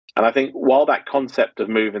And I think while that concept of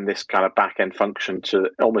moving this kind of back end function to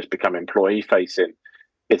almost become employee facing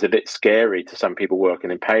is a bit scary to some people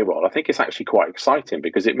working in payroll, I think it's actually quite exciting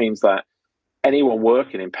because it means that anyone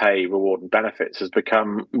working in pay, reward, and benefits has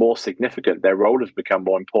become more significant. Their role has become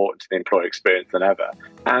more important to the employee experience than ever,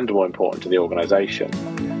 and more important to the organisation.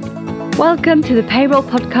 Welcome to the Payroll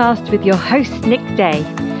Podcast with your host, Nick Day.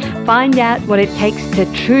 Find out what it takes to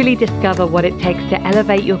truly discover what it takes to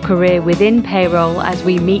elevate your career within payroll as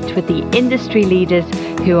we meet with the industry leaders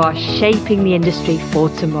who are shaping the industry for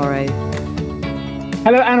tomorrow.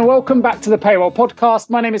 Hello and welcome back to the Payroll Podcast.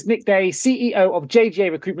 My name is Nick Day, CEO of JGA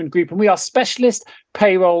Recruitment Group, and we are specialist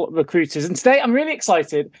payroll recruiters. And today I'm really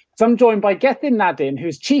excited because I'm joined by Gethin Nadin,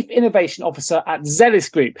 who's Chief Innovation Officer at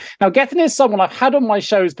Zellis Group. Now, Gethin is someone I've had on my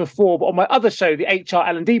shows before, but on my other show, the HR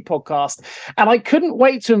L&D podcast, and I couldn't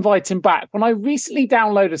wait to invite him back when I recently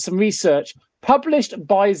downloaded some research published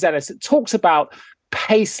by Zellis that talks about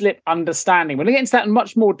Payslip understanding. We're going to get into that in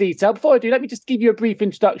much more detail. Before I do, let me just give you a brief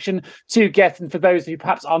introduction to Gethin for those who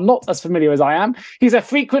perhaps are not as familiar as I am. He's a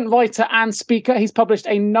frequent writer and speaker. He's published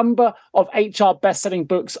a number of HR best-selling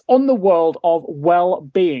books on the world of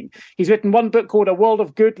well-being. He's written one book called A World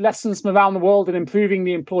of Good, Lessons from Around the World in Improving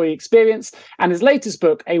the Employee Experience, and his latest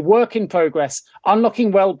book, A Work in Progress,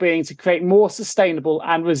 Unlocking Well-being to Create More Sustainable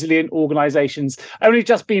and Resilient Organizations, only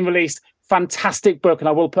just been released. Fantastic book, and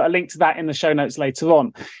I will put a link to that in the show notes later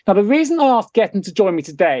on. Now, the reason I asked Gethin to join me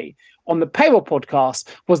today on the Payroll Podcast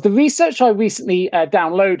was the research I recently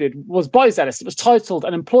downloaded was by Zellis. It was titled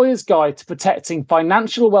An Employer's Guide to Protecting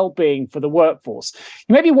Financial Wellbeing for the Workforce.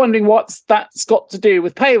 You may be wondering what that's got to do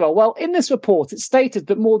with payroll. Well, in this report, it stated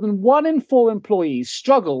that more than 1 in 4 employees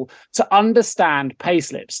struggle to understand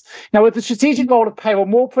payslips. Now, with the strategic role of payroll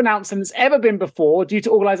more pronounced than it's ever been before due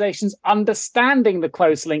to organizations understanding the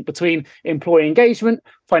close link between employee engagement,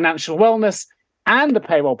 financial wellness, and the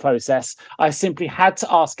payroll process, I simply had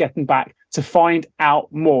to ask Gethin back to find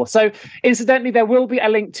out more. So incidentally, there will be a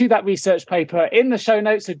link to that research paper in the show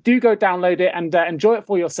notes, so do go download it and enjoy it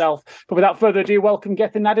for yourself. But without further ado, welcome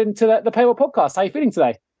Gethin Nadin to the Payroll Podcast. How are you feeling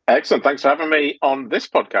today? Excellent. Thanks for having me on this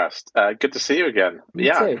podcast. Good to see you again. Me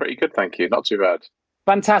too. Pretty good. Thank you. Not too bad.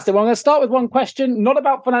 Fantastic. Well, I'm going to start with one question, not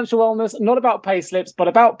about financial wellness, not about pay slips, but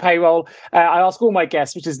about payroll. I ask all my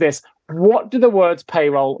guests, which is this: what do the words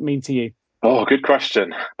payroll mean to you? Oh, good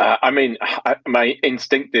question. My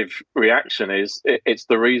instinctive reaction is it's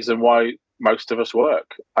the reason why most of us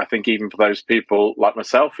work. I think even for those people like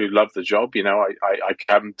myself who love the job,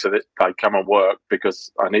 I come and work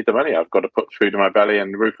because I need the money. I've got to put food in my belly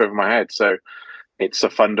and roof over my head. So it's a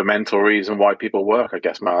fundamental reason why people work, I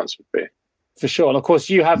guess my answer would be. For sure. And of course,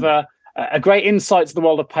 you have a great insight to the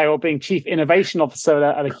world of payroll, being Chief Innovation Officer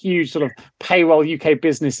at a huge sort of payroll UK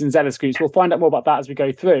business in Zellis Group. So we'll find out more about that as we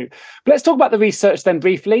go through. But let's talk about the research then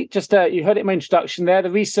briefly. Just you heard it in my introduction there.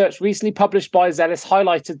 The research recently published by Zellis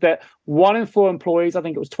highlighted that 1 in 4 employees, I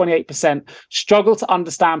think it was 28%, struggle to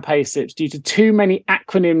understand payslips due to too many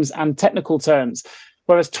acronyms and technical terms.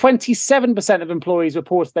 Whereas 27% of employees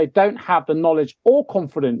reported they don't have the knowledge or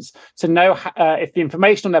confidence to know if the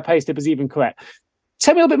information on their payslip is even correct.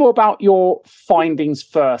 Tell me a little bit more about your findings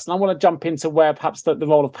first, and I want to jump into where perhaps the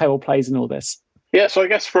role of payroll plays in all this. Yeah, so I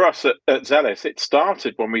guess for us at Zellis, it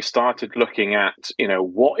started when we started looking at,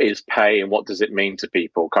 what is pay and what does it mean to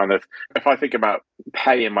people? Kind of, if I think about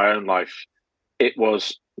pay in my own life, it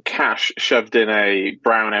was cash shoved in a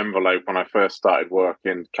brown envelope when I first started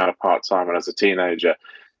working kind of part-time and as a teenager.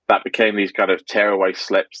 That became these kind of tearaway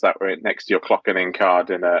slips that were next to your clocking in card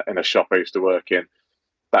in a shop I used to work in.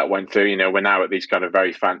 That went through, we're now at these kind of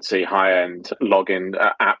very fancy high-end login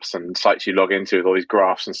apps and sites you log into with all these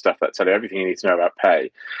graphs and stuff that tell you everything you need to know about pay.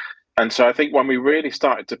 And so I think when we really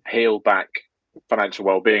started to peel back financial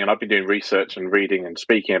well-being, and I've been doing research and reading and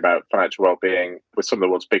speaking about financial well-being with some of the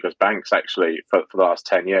world's biggest banks actually for the last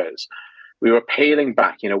 10 years, we were peeling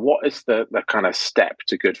back, what is the kind of step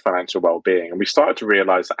to good financial well-being? And we started to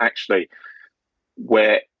realize that actually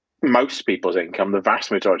where most people's income, the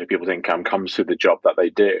vast majority of people's income, comes through the job that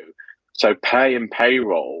they do. So pay and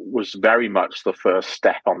payroll was very much the first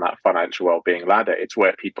step on that financial well-being ladder. It's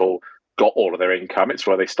where people got all of their income. It's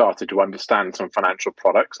where they started to understand some financial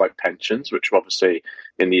products like pensions, which are obviously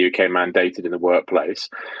in the UK mandated in the workplace.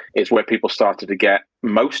 It's where people started to get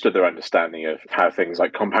most of their understanding of how things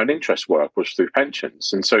like compound interest work was through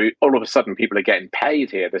pensions. And so all of a sudden people are getting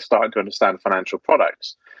paid here. They're starting to understand financial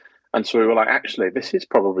products. And so we were like, actually, this is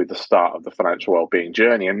probably the start of the financial well-being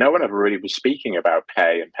journey. And no one ever really was speaking about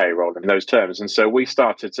pay and payroll in those terms. And so we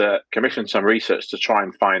started to commission some research to try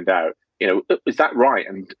and find out, is that right?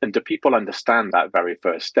 And do people understand that very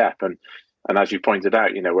first step? And And as you pointed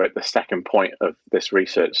out, we're at the second point of this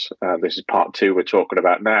research. This is part 2 we're talking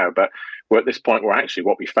about now. But we're at this point where actually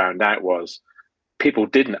what we found out was people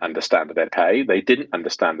didn't understand their pay. They didn't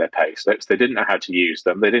understand their pay slips. They didn't know how to use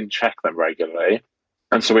them. They didn't check them regularly.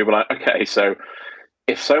 And so we were like, okay, so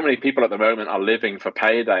if so many people at the moment are living for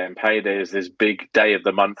payday, and payday is this big day of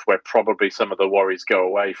the month where probably some of the worries go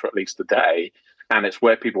away for at least a day, and it's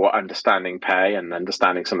where people are understanding pay and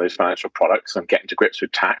understanding some of those financial products and getting to grips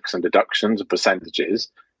with tax and deductions and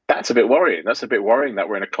percentages, that's a bit worrying. That's a bit worrying that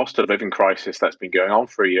we're in a cost of living crisis that's been going on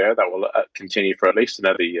for a year, that will continue for at least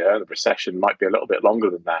another year. The recession might be a little bit longer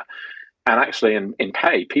than that. And actually in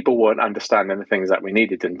pay, people weren't understanding the things that we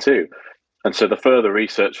needed them to. And so the further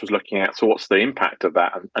research was looking at, so what's the impact of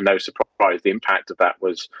that? And no surprise, the impact of that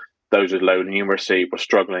was those with low numeracy were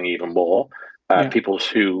struggling even more. People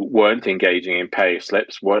who weren't engaging in pay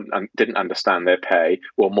slips, didn't understand their pay,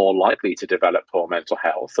 were more likely to develop poor mental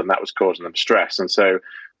health, and that was causing them stress. And so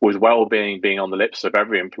with well-being being on the lips of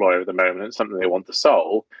every employer at the moment, and something they want to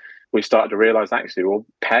solve, we started to realize actually, well,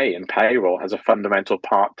 pay and payroll has a fundamental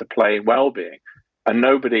part to play in well-being. And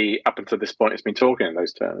nobody up until this point has been talking in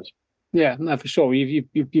those terms. Yeah, no, for sure.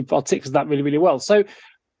 You've articulated that really, really well. So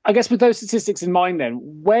I guess with those statistics in mind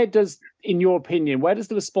then, in your opinion, where does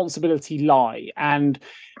the responsibility lie? And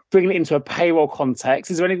bringing it into a payroll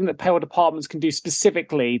context, is there anything that payroll departments can do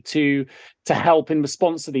specifically to help in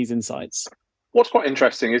response to these insights? What's quite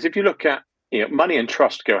interesting is if you look at, money and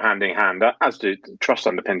trust go hand in hand, as do trust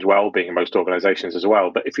underpins well-being in most organizations as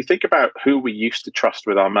well. But if you think about who we used to trust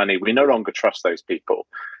with our money, we no longer trust those people.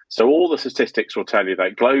 So all the statistics will tell you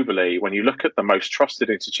that globally, when you look at the most trusted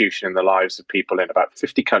institution in the lives of people in about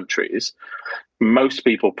 50 countries, most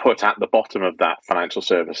people put at the bottom of that financial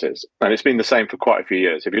services. And it's been the same for quite a few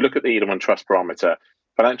years. If you look at the Edelman Trust Barometer,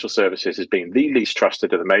 financial services has been the least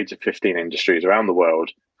trusted of the major 15 industries around the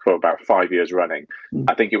world for about 5 years running.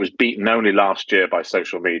 I think it was beaten only last year by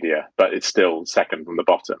social media, but it's still second from the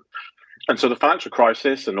bottom. And so the financial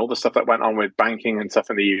crisis and all the stuff that went on with banking and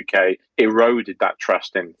stuff in the UK eroded that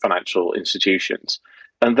trust in financial institutions.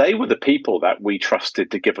 And they were the people that we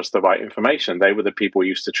trusted to give us the right information. They were the people we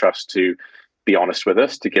used to trust to be honest with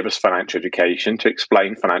us, to give us financial education, to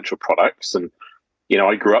explain financial products. And,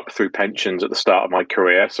 I grew up through pensions at the start of my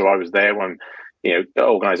career. So I was there when,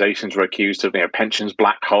 organizations were accused of, pensions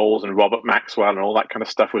black holes and Robert Maxwell and all that kind of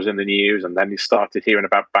stuff was in the news. And then you started hearing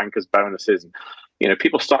about bankers' bonuses. And,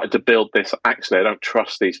 people started to build this, actually, I don't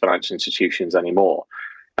trust these financial institutions anymore.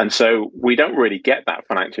 And so we don't really get that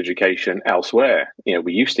financial education elsewhere.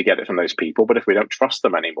 We used to get it from those people, but if we don't trust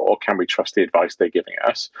them anymore, can we trust the advice they're giving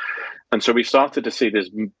us? And so we started to see this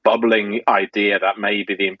bubbling idea that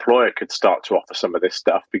maybe the employer could start to offer some of this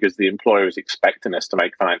stuff, because the employer is expecting us to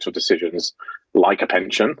make financial decisions like a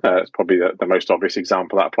pension. It's probably the most obvious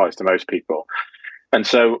example that applies to most people. And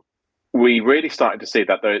so we really started to see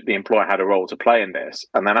that the employer had a role to play in this.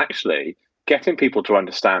 And then actually getting people to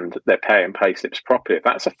understand their pay and pay slips properly, if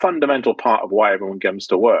that's a fundamental part of why everyone comes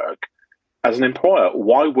to work, as an employer,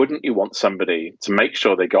 why wouldn't you want somebody to make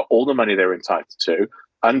sure they got all the money they're entitled to,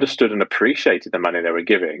 understood and appreciated the money they were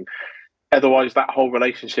giving? Otherwise, that whole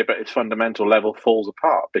relationship at its fundamental level falls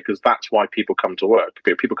apart, because that's why people come to work.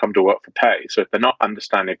 People come to work for pay. So if they're not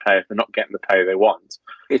understanding pay, if they're not getting the pay they want,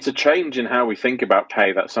 it's a change in how we think about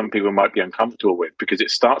pay that some people might be uncomfortable with, because it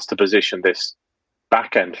starts to position this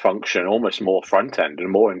back-end function almost more front-end and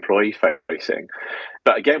more employee-facing.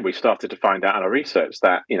 But again, we started to find out in our research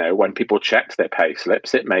that, when people checked their pay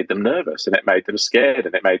slips, it made them nervous and it made them scared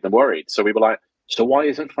and it made them worried. So we were like, so why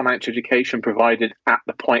isn't financial education provided at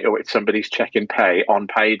the point at which somebody's checking pay on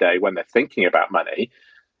payday when they're thinking about money,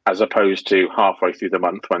 as opposed to halfway through the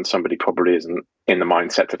month when somebody probably isn't in the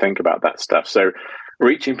mindset to think about that stuff? So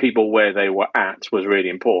reaching people where they were at was really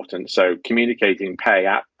important. So communicating pay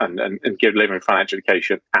at and delivering financial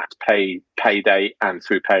education at payday and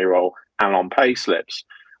through payroll and on pay slips,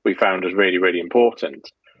 we found was really, really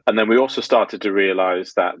important. And then we also started to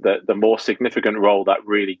realize that the more significant role that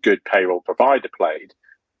really good payroll provider played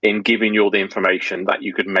in giving you all the information that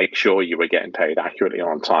you could make sure you were getting paid accurately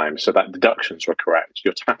on time, so that deductions were correct,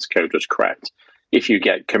 your tax code was correct. If you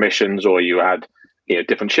get commissions or you had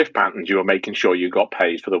different shift patterns, you were making sure you got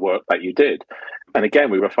paid for the work that you did. And again,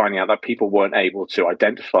 we were finding out that people weren't able to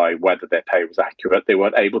identify whether their pay was accurate. They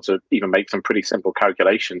weren't able to even make some pretty simple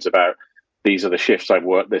calculations about, these are the shifts I've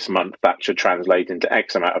worked this month, that should translate into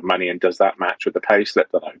X amount of money, and does that match with the pay slip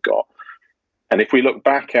that I've got? And if we look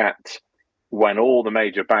back at when all the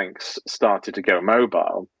major banks started to go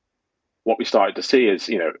mobile, what we started to see is,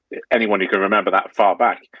 anyone who can remember that far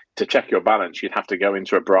back, to check your balance, you'd have to go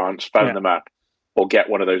into a branch, phone them up, or get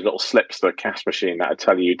one of those little slips to a cash machine that would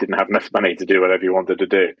tell you didn't have enough money to do whatever you wanted to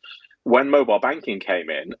do. When mobile banking came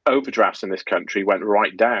in, overdrafts in this country went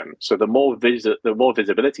right down. So the more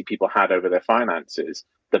visibility people had over their finances,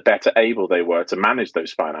 the better able they were to manage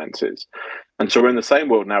those finances. And so we're in the same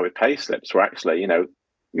world now with payslips. We're actually,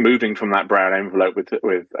 moving from that brown envelope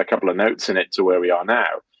with a couple of notes in it to where we are now.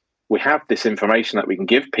 We have this information that we can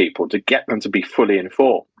give people to get them to be fully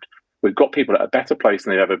informed. We've got people at a better place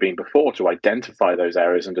than they've ever been before to identify those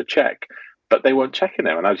areas and to check. But they weren't checking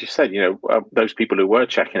it. And as you said, those people who were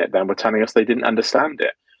checking it then were telling us they didn't understand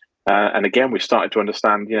it. And again, we started to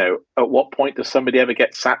understand, at what point does somebody ever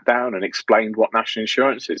get sat down and explained what national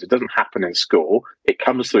insurance is? It doesn't happen in school. It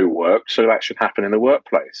comes through work, so that should happen in the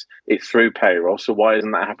workplace. It's through payroll, so why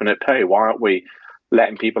isn't that happening at pay? Why aren't we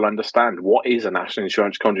letting people understand what is a national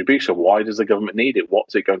insurance contribution? Why does the government need it?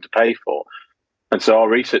 What's it going to pay for? And so our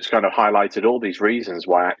research kind of highlighted all these reasons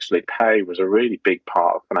why actually pay was a really big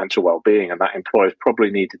part of financial well-being, and that employers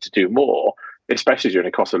probably needed to do more, especially during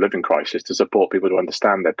a cost of living crisis, to support people to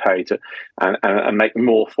understand their pay and make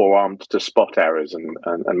more forearmed to spot errors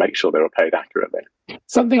and make sure they were paid accurately.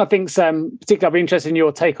 Something I think particularly I'd be interested in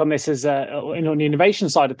your take on this is on the innovation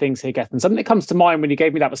side of things here, Gethin. Something that comes to mind when you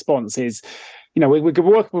gave me that response is,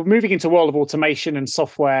 we're moving into a world of automation and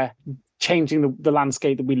software changing the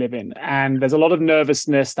landscape that we live in. And there's a lot of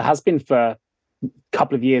nervousness that has been for a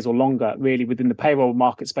couple of years or longer, really, within the payroll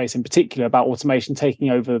market space in particular, about automation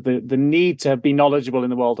taking over the need to be knowledgeable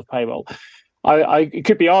in the world of payroll. It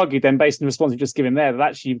could be argued then, based on the response you've just given there, that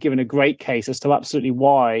actually you've given a great case as to absolutely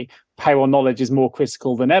why payroll knowledge is more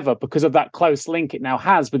critical than ever, because of that close link it now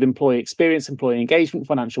has with employee experience, employee engagement,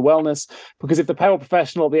 financial wellness. Because if the payroll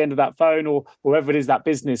professional at the end of that phone or wherever it is that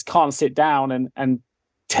business can't sit down and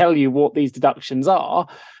tell you what these deductions are,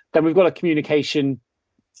 then we've got a communication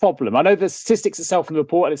problem. I know the statistics itself in the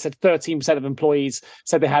report, and it said 13% of employees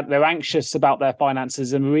said they're anxious about their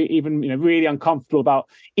finances and even really uncomfortable about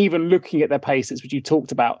even looking at their pay slips, which you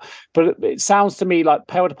talked about. But it sounds to me like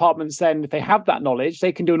payroll departments then, if they have that knowledge,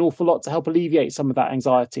 they can do an awful lot to help alleviate some of that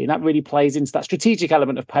anxiety, and that really plays into that strategic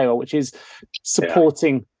element of payroll, which is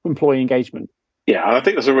supporting employee engagement. Yeah, and I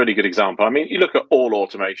think that's a really good example. I mean, you look at all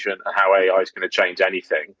automation and how AI is going to change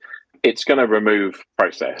anything. It's going to remove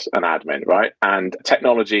process and admin, right? And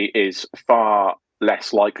technology is far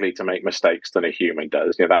less likely to make mistakes than a human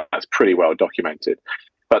does. That's pretty well documented.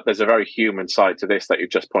 But there's a very human side to this that you've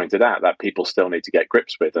just pointed out that people still need to get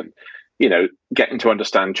grips with. And, getting to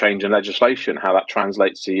understand change in legislation, how that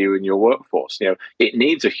translates to you and your workforce. It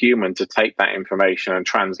needs a human to take that information and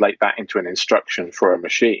translate that into an instruction for a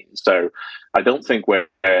machine. So I don't think we're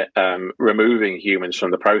removing humans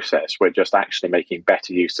from the process. We're just actually making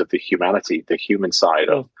better use of the humanity, the human side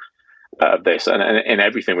of this. And in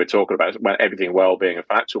everything we're talking about, everything well-being and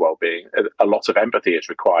financial well-being, a lot of empathy is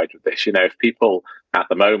required with this. If people at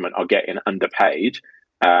the moment are getting underpaid,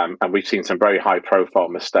 and we've seen some very high-profile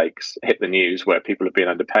mistakes hit the news where people have been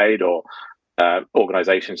underpaid, or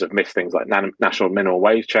organisations have missed things like national minimum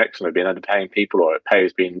wage checks and have been underpaying people, or pay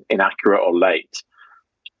has been inaccurate or late.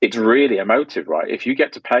 It's really emotive, right? If you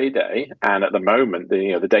get to payday, and at the moment,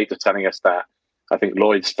 the data telling us that, I think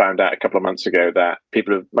Lloyd's found out a couple of months ago that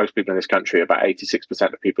most people in this country, about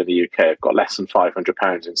 86% of people in the UK, have got less than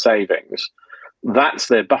 £500 in savings. That's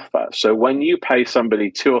their buffer. So when you pay somebody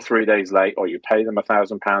 2 or 3 days late, or you pay them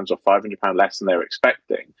 £1,000 or £500 less than they're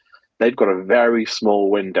expecting, they've got a very small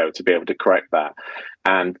window to be able to correct that.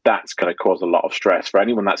 And that's going to cause a lot of stress for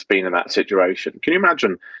anyone that's been in that situation. Can you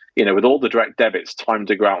imagine, with all the direct debits timed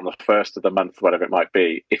to go out on the 1st of the month, whatever it might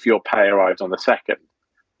be, if your pay arrives on the 2nd,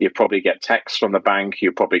 you probably get texts from the bank,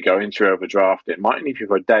 you probably go into your overdraft. It might need you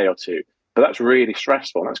for a day or two, but that's really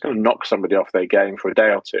stressful. And that's going to knock somebody off their game for a day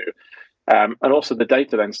or two. And also the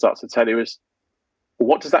data then starts to tell you is,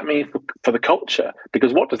 what does that mean for the culture?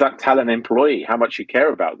 Because what does that tell an employee, how much you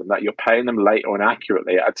care about them, that you're paying them late or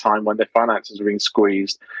inaccurately at a time when their finances are being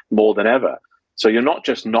squeezed more than ever? So you're not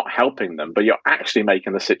just not helping them, but you're actually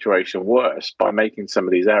making the situation worse by making some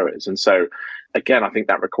of these errors. And so, again, I think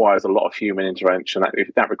that requires a lot of human intervention.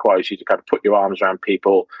 That requires you to kind of put your arms around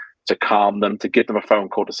people, to calm them, to give them a phone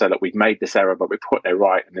call to say, look, we've made this error, but we're putting it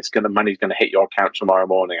right, and money's going to hit your account tomorrow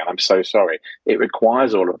morning, and I'm so sorry. It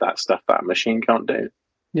requires all of that stuff that a machine can't do.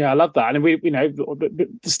 Yeah, I love that. And the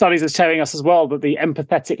studies are showing us as well that the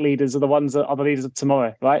empathetic leaders are the ones that are the leaders of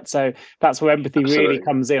tomorrow, right? So that's where empathy really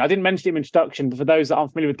comes in. I didn't mention it in introduction, but for those that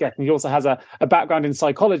aren't familiar with Gethin, he also has a background in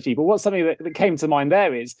psychology. But what's something that came to mind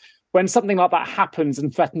there is, when something like that happens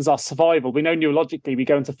and threatens our survival, we know neurologically we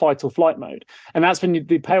go into fight or flight mode. And that's when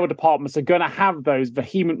the payroll departments are going to have those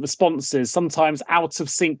vehement responses, sometimes out of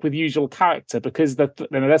sync with usual character, because their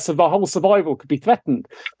whole survival could be threatened.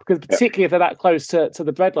 Because particularly if they're that close to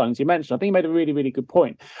the breadlines you mentioned, I think you made a really, really good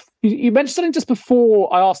point. You mentioned something just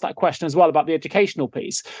before I asked that question as well about the educational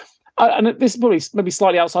piece. And this is probably maybe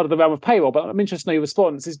slightly outside of the realm of payroll, but I'm interested in your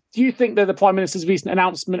response. Do you think that the Prime Minister's recent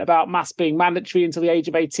announcement about maths being mandatory until the age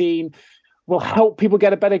of 18 will help people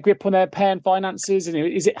get a better grip on their pay and finances? And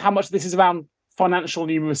is it how much of this is around financial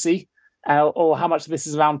numeracy or how much of this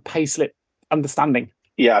is around payslip understanding?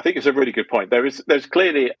 Yeah, I think it's a really good point. There's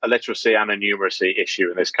clearly a literacy and a numeracy issue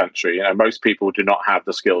in this country. Most people do not have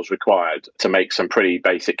the skills required to make some pretty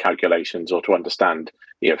basic calculations or to understand,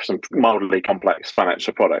 some mildly complex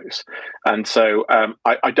financial products. And so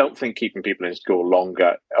I don't think keeping people in school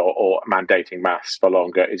longer or mandating maths for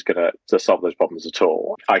longer is going to solve those problems at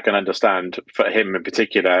all. I can understand for him in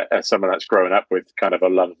particular, as someone that's grown up with kind of a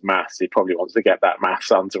love of maths, he probably wants to get that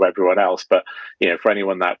maths onto everyone else. But, for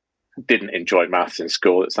anyone that didn't enjoy maths in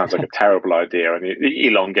school, it sounds like a terrible idea, and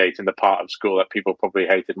elongating the part of school that people probably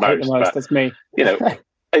hated most. But, that's me. Yeah,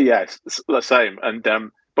 it's the same.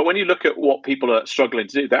 And but when you look at what people are struggling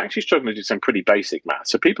to do, they're actually struggling to do some pretty basic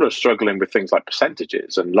maths. So people are struggling with things like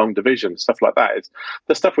percentages and long division, stuff like that. It's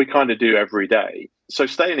the stuff we kind of do every day. So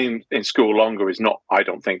staying in school longer is not, I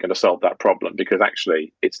don't think, going to solve that problem, because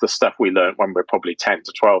actually it's the stuff we learned when we're probably 10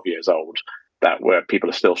 to 12 years old where people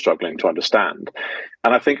are still struggling to understand.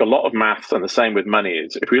 And I think a lot of maths, and the same with money,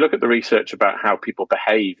 is if we look at the research about how people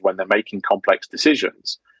behave when they're making complex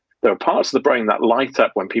decisions, there are parts of the brain that light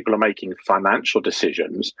up when people are making financial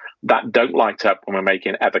decisions that don't light up when we're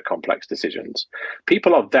making other complex decisions.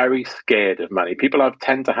 People are very scared of money. People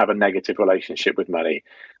tend to have a negative relationship with money.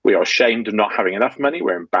 We are ashamed of not having enough money.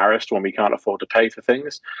 We're embarrassed when we can't afford to pay for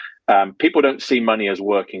things. People don't see money as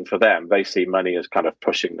working for them. They see money as kind of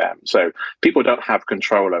pushing them. So people don't have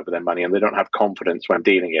control over their money, and they don't have confidence when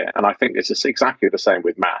dealing it. And I think this is exactly the same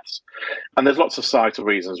with maths. And there's lots of societal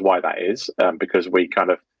reasons why that is, because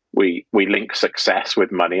we link success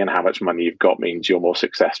with money, and how much money you've got means you're more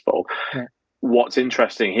successful. Yeah. What's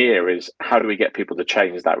interesting here is how do we get people to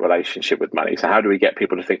change that relationship with money? So how do we get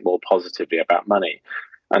people to think more positively about money?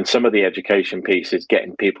 And some of the education piece is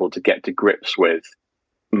getting people to get to grips with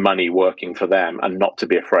money working for them and not to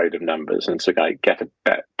be afraid of numbers, and so get a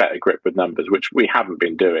better grip with numbers, which we haven't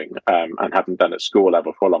been doing and haven't done at school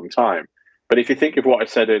level for a long time. But if you think of what I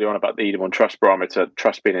said earlier on about the Eden Trust Barometer,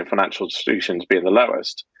 trust being in financial institutions being the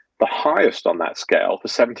lowest, the highest on that scale for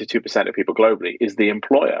 72% of people globally is the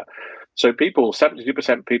employer. So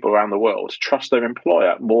 72% of people around the world trust their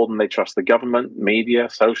employer more than they trust the government, media,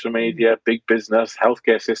 social media, big business,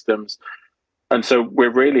 healthcare systems. And so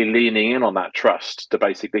we're really leaning in on that trust to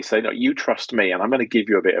basically say, no, you trust me, and I'm going to give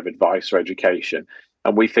you a bit of advice or education.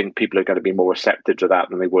 And we think people are going to be more receptive to that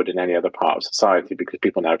than they would in any other part of society, because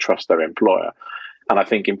people now trust their employer. And I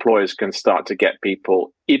think employers can start to get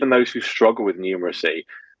people, even those who struggle with numeracy,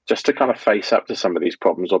 just to kind of face up to some of these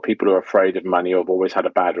problems, or people who are afraid of money or have always had a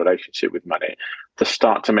bad relationship with money, to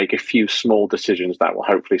start to make a few small decisions that will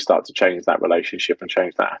hopefully start to change that relationship and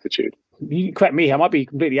change that attitude. You correct me, I might be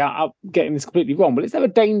completely out getting this completely wrong, but is there a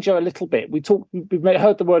danger a little bit? We've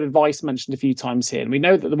heard the word advice mentioned a few times here, and we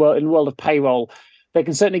know that in the world of payroll, they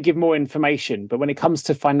can certainly give more information, but when it comes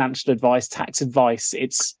to financial advice, tax advice,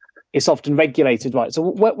 it's often regulated, right? So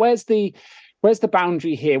where's the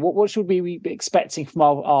boundary here? What should we be expecting from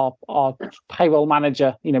our payroll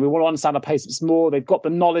manager? We want to understand our payslips more. They've got the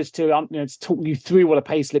knowledge to talk you through what a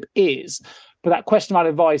payslip is, but that question about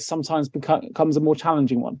advice sometimes becomes a more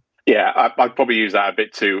challenging one. Yeah, I'd probably use that a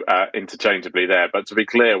bit too interchangeably there. But to be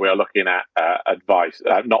clear, we are looking at advice,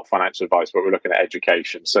 not financial advice, but we're looking at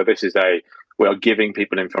education. So we are giving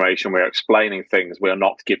people information. We're explaining things. We are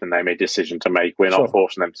not giving them a decision to make. We're not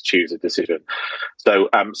forcing them to choose a decision. So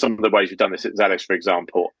some of the ways we've done this at Zellis, for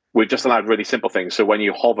example, we've just allowed really simple things. So when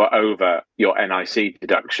you hover over your NIC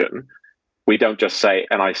deduction, we don't just say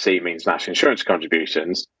NIC means national insurance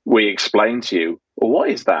contributions. We explain to you, well, what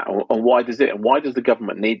is that? And why does the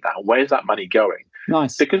government need that? And where's that money going?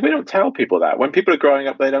 Nice. Because we don't tell people that. When people are growing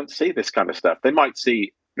up, they don't see this kind of stuff. They might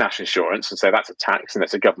see national insurance and say that's a tax and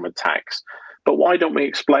it's a government tax. But why don't we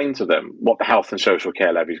explain to them what the health and social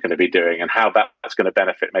care levy is going to be doing and how that's going to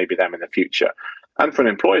benefit maybe them in the future? And from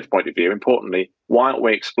an employer's point of view, importantly, why aren't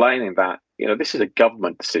we explaining that, this is a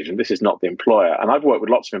government decision, this is not the employer? And I've worked with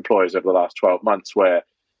lots of employers over the last 12 months where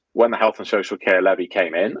when the health and social care levy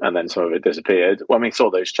came in and then some of it disappeared, when we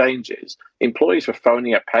saw those changes, employees were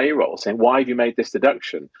phoning up payroll saying, why have you made this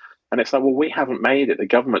deduction? And it's like, well, we haven't made it. The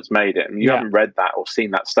government's made it. And you haven't read that or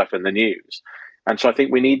seen that stuff in the news. And so I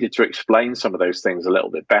think we needed to explain some of those things a little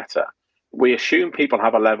bit better. We assume people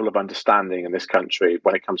have a level of understanding in this country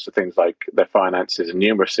when it comes to things like their finances and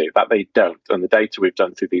numeracy, that they don't. And the data we've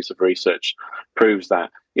done through these research proves that,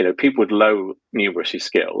 people with low numeracy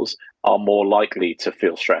skills are more likely to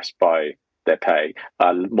feel stressed by their pay,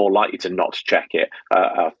 more likely to not check it,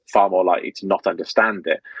 far more likely to not understand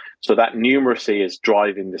it. So that numeracy is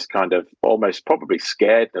driving this kind of almost probably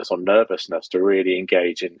scaredness or nervousness to really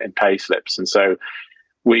engage in pay slips. And so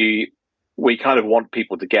we kind of want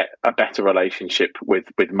people to get a better relationship with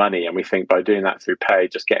money. And we think by doing that through pay,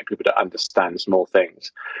 just getting people to understand small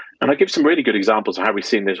things. And I give some really good examples of how we've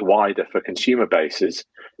seen this wider for consumer bases,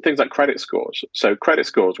 things like credit scores. So credit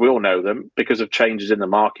scores, we all know them because of changes in the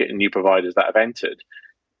market and new providers that have entered.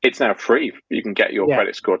 It's now free. You can get your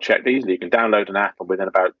credit score checked easily. You can download an app, and within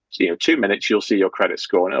about 2 minutes, you'll see your credit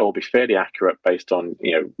score, and it will be fairly accurate based on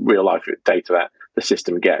real life data that the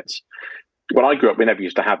system gets. When I grew up, we never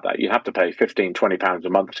used to have that. You have to pay £15-20 a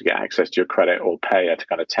month to get access to your credit, or pay a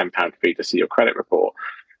kind of £10 fee to see your credit report.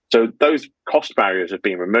 So those cost barriers have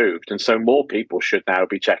been removed. And so more people should now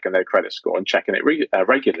be checking their credit score and checking it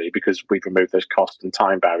regularly, because we've removed those cost and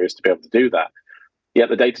time barriers to be able to do that. Yet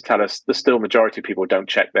the data tell us the still majority of people don't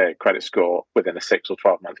check their credit score within a 6 or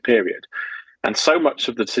 12-month period. And so much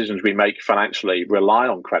of the decisions we make financially rely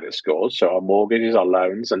on credit scores. So our mortgages, our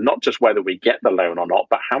loans, and not just whether we get the loan or not,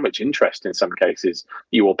 but how much interest in some cases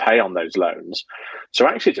you will pay on those loans. So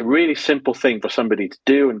actually, it's a really simple thing for somebody to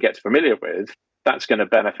do and get familiar with. That's going to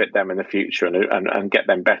benefit them in the future and get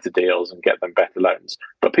them better deals and get them better loans.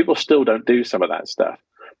 But people still don't do some of that stuff.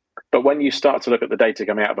 But when you start to look at the data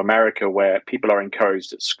coming out of America, where people are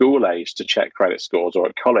encouraged at school age to check credit scores, or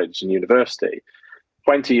at college and university,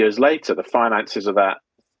 20 years later, the finances of that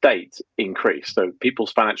state increase. So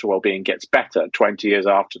people's financial well-being gets better 20 years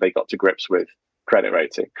after they got to grips with credit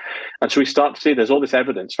rating. And so we start to see there's all this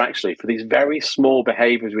evidence actually for these very small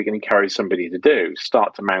behaviors we can encourage somebody to do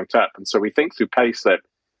start to mount up. And so we think through Payslip,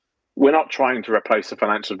 we're not trying to replace a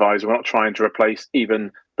financial advisor. We're not trying to replace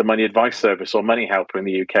even the Money Advice Service or Money Helper in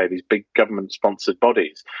the UK, these big government-sponsored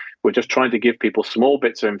bodies. We're just trying to give people small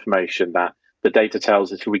bits of information that the data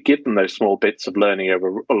tells us if we give them those small bits of learning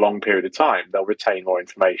over a long period of time, they'll retain more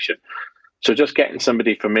information. So just getting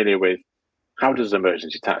somebody familiar with, how does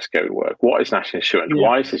emergency tax code work? What is national insurance?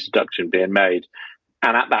 Why is this deduction being made?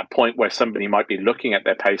 And at that point where somebody might be looking at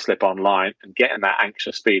their payslip online and getting that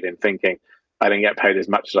anxious feeling, thinking, I didn't get paid as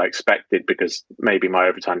much as I expected because maybe my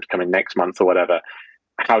overtime's coming next month or whatever.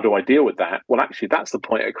 How do I deal with that? Well, actually, that's the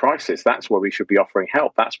point of crisis. That's where we should be offering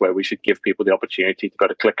help. That's where we should give people the opportunity to be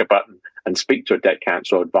able to click a button and speak to a debt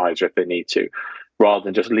counsellor or advisor if they need to, rather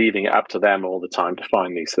than just leaving it up to them all the time to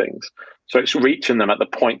find these things. So it's reaching them at the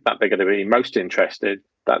point that they're going to be most interested,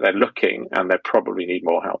 that they're looking, and they probably need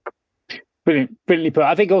more help. Brilliantly put.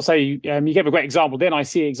 I think also you gave a great example. Then I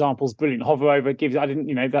see examples. Brilliant. Hover over gives. I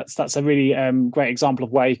didn't. That's a really great example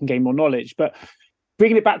of where you can gain more knowledge. But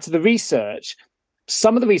bringing it back to the research,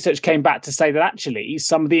 some of the research came back to say that actually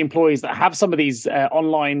some of the employees that have some of these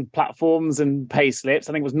online platforms and pay slips,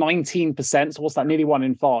 I think it was 19%, so what's that, nearly 1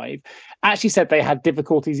 in 5, actually said they had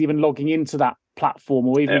difficulties even logging into that platform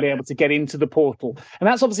or even be able to get into the portal. And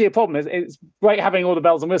that's obviously a problem. It's great having all the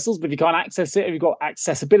bells and whistles, but if you can't access it, if you've got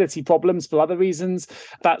accessibility problems for other reasons,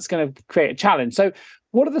 that's going to create a challenge. So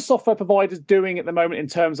what are the software providers doing at the moment in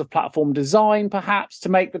terms of platform design, perhaps, to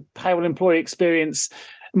make the payroll employee experience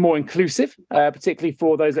more inclusive, particularly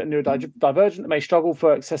for those that are neurodivergent that may struggle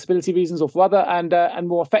for accessibility reasons or for other, and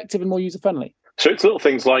more effective and more user-friendly? So it's little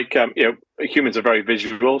things like, humans are very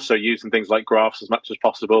visual, so using things like graphs as much as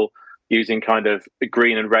possible, using kind of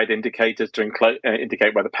green and red indicators to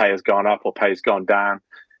indicate whether pay has gone up or pay has gone down.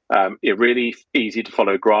 Really easy to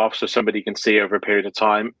follow graphs so somebody can see over a period of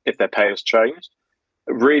time if their pay has changed.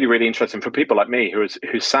 Really, really interesting for people like me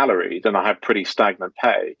who's salaried and I have pretty stagnant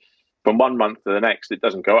pay. From 1 month to the next, it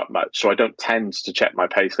doesn't go up much. So I don't tend to check my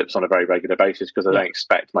pay slips on a very regular basis because I don't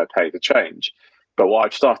expect my pay to change. But what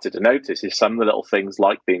I've started to notice is some of the little things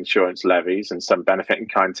like the insurance levies and some benefit in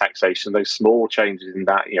kind taxation, those small changes in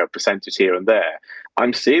that, percentage here and there.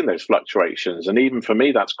 I'm seeing those fluctuations. And even for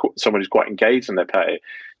me, that's someone who's quite engaged in their pay.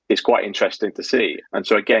 It's quite interesting to see. And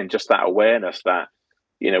so again, just that awareness that,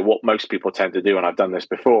 what most people tend to do, and I've done this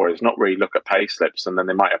before, is not really look at pay slips, and then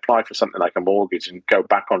they might apply for something like a mortgage and go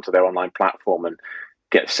back onto their online platform and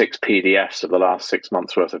get 6 PDFs of the last 6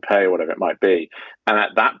 months worth of pay or whatever it might be. And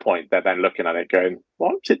at that point, they're then looking at it going,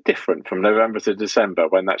 what's it different from November to December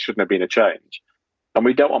when that shouldn't have been a change? And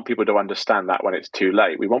we don't want people to understand that when it's too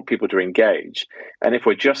late. We want people to engage. And if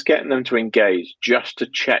we're just getting them to engage just to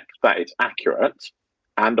check that it's accurate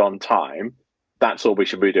and on time, that's all we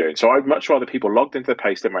should be doing. So I'd much rather people logged into the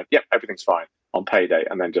payslip and went, yep, everything's fine on payday,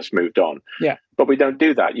 and then just moved on. Yeah. But we don't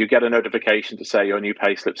do that. You get a notification to say your new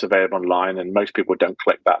payslip's available online, and most people don't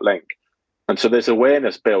click that link. And so there's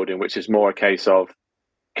awareness building, which is more a case of,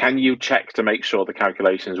 can you check to make sure the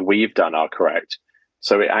calculations we've done are correct?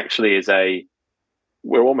 So it actually is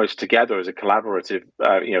we're almost together as a collaborative,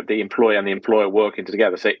 the employer and the employer working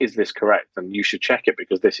together, say, is this correct? And you should check it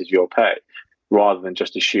because this is your pay, rather than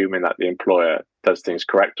just assuming that the employer does things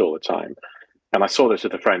correct all the time. And I saw this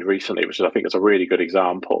with a friend recently, which I think is a really good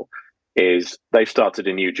example, is they've started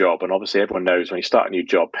a new job. And obviously everyone knows when you start a new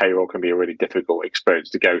job, payroll can be a really difficult experience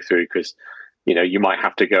to go through because, you might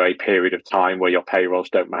have to go a period of time where your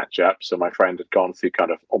payrolls don't match up. So my friend had gone through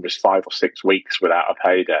kind of almost 5 or 6 weeks without a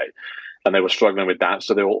payday. And they were struggling with that.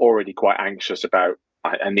 So they were already quite anxious about,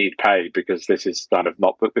 I need pay because this is kind of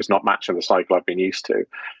it's not matching the cycle I've been used to.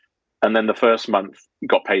 And then the first month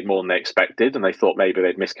got paid more than they expected. And they thought maybe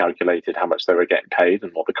they'd miscalculated how much they were getting paid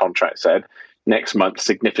and what the contract said. Next month,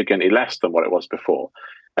 significantly less than what it was before.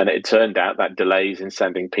 And it turned out that delays in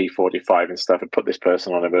sending P45 and stuff had put this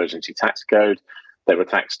person on emergency tax code. They were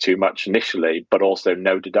taxed too much initially, but also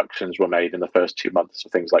no deductions were made in the first 2 months for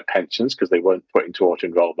things like pensions because they weren't put into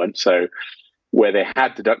auto-enrollment. So where they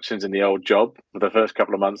had deductions in the old job for the first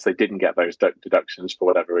couple of months, they didn't get those deductions for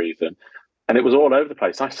whatever reason. And it was all over the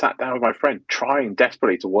place. I sat down with my friend trying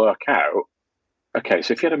desperately to work out, okay,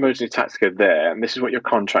 so if you had emergency tax code there, and this is what your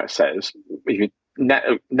contract says, if you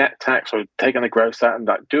net tax or taking the gross out and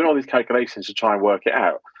doing all these calculations to try and work it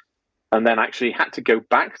out. And then actually had to go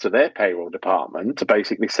back to their payroll department to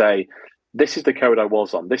basically say, this is the code I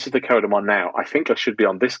was on. This is the code I'm on now. I think I should be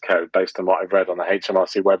on this code based on what I've read on the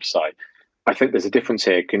HMRC website. I think there's a difference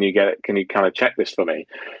here. Can you kind of check this for me?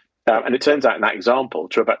 And it turns out in that example,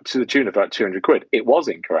 to the tune of about 200 quid, it was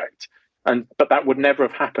incorrect. But that would never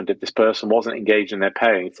have happened if this person wasn't engaged in their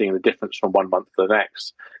pay and seeing the difference from 1 month to the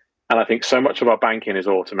next. And I think so much of our banking is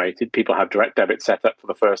automated. People have direct debit set up for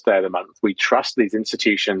the first day of the month. We trust these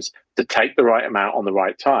institutions to take the right amount on the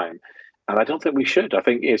right time. And I don't think we should. I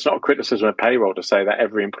think it's not a criticism of payroll to say that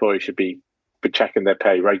every employee should be checking their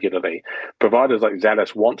pay regularly. Providers like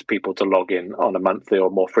Zealous want people to log in on a monthly or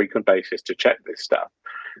more frequent basis to check this stuff.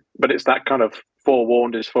 But it's that kind of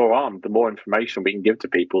forewarned is forearmed. The more information we can give to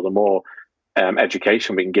people, the more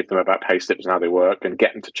education we can give them about pay slips and how they work and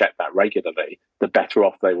get them to check that regularly, the better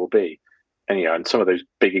off they will be. And some of those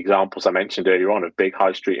big examples I mentioned earlier on of big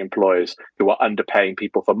high street employers who are underpaying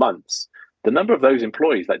people for months, the number of those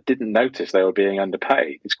employees that didn't notice they were being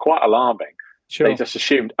underpaid is quite alarming. Sure. They just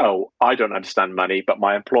assumed, I don't understand money, but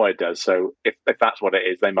my employer does. So if that's what it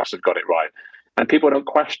is, they must have got it right. And people don't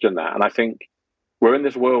question that. And I think we're in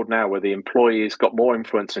this world now where the employee's got more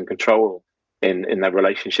influence and control in their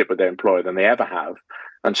relationship with their employer than they ever have.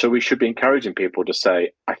 And so we should be encouraging people to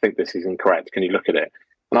say, I think this is incorrect. Can you look at it?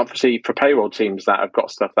 And obviously for payroll teams that have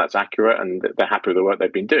got stuff that's accurate and they're happy with the work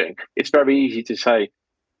they've been doing, it's very easy to say,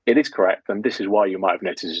 it is correct, and this is why you might have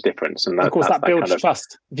noticed a difference. And of course, that builds kind of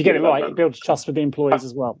trust. If you get it right, it builds trust with the employees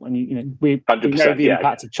as well. And we know the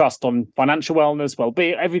impact of trust on financial wellness,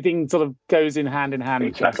 well-being. Everything sort of goes in hand.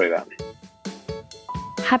 Exactly that.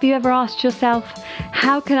 Have you ever asked yourself,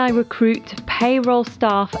 how can I recruit payroll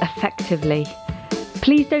staff effectively?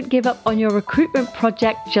 Please don't give up on your recruitment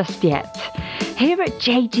project just yet. Here at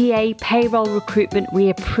JGA Payroll Recruitment, we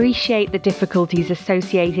appreciate the difficulties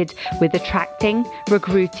associated with attracting,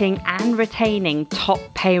 recruiting and retaining top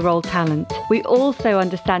payroll talent. We also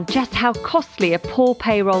understand just how costly a poor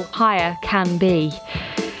payroll hire can be.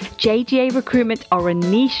 JGA Recruitment are a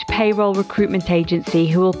niche payroll recruitment agency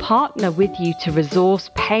who will partner with you to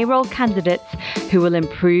resource payroll candidates who will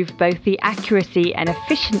improve both the accuracy and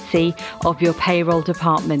efficiency of your payroll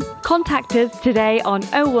department. Contact us today on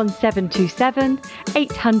 01727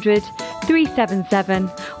 800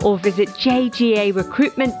 377 or visit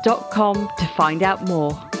jgarecruitment.com to find out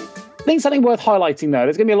more. I think something worth highlighting, though,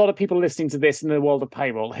 there's going to be a lot of people listening to this in the world of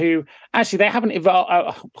payroll who actually they haven't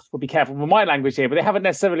we'll be careful with my language here, but they haven't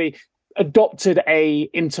necessarily adopted a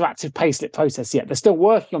interactive payslip process yet. They're still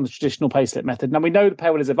working on the traditional payslip method. Now, we know the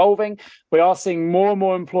payroll is evolving. We are seeing more and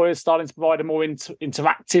more employers starting to provide a more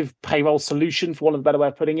interactive payroll solution, for want of a better way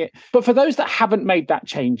of putting it. But for those that haven't made that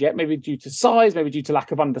change yet, maybe due to size, maybe due to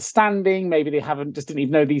lack of understanding, maybe they didn't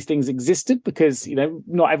even know these things existed because,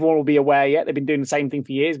 not everyone will be aware yet. They've been doing the same thing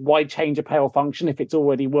for years. Why change a payroll function if it's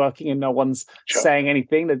already working and no one's saying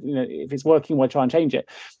anything? That if it's working, why try and change it?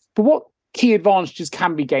 But what key advantages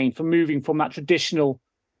can be gained from moving from that traditional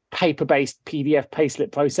paper-based PDF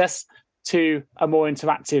payslip process to a more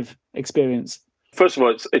interactive experience? First of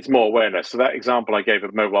all, it's more awareness. So that example I gave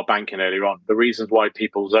of mobile banking earlier on, the reasons why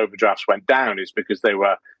people's overdrafts went down is because they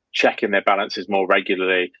were checking their balances more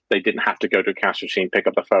regularly. They didn't have to go to a cash machine, pick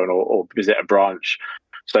up the phone, or visit a branch.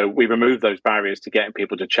 So we removed those barriers to getting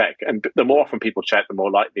people to check. And the more often people check, the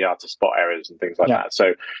more likely they are to spot errors and things like that.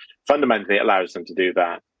 So fundamentally, it allows them to do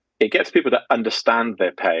that. It gets people to understand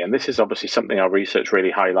their pay. And this is obviously something our research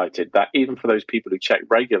really highlighted, that even for those people who check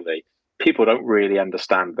regularly, people don't really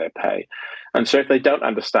understand their pay. And so if they don't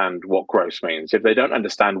understand what gross means, if they don't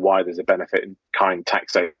understand why there's a benefit in kind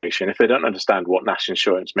taxation, if they don't understand what national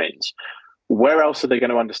insurance means, where else are they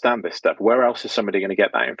going to understand this stuff? Where else is somebody going to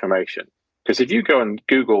get that information? Because if you go and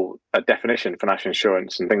Google a definition for national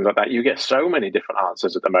insurance and things like that, you get so many different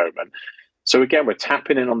answers at the moment. So again, we're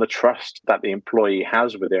tapping in on the trust that the employee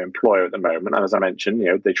has with their employer at the moment. And as I mentioned,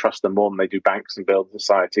 they trust them more than they do banks and building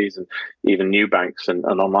societies and even new banks and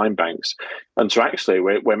online banks. And so actually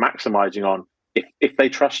we're maximizing on if they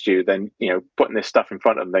trust you, then putting this stuff in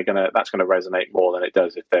front of them, that's gonna resonate more than it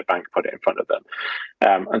does if their bank put it in front of them.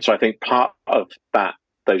 And so I think part of that,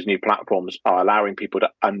 those new platforms are allowing people to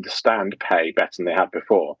understand pay better than they had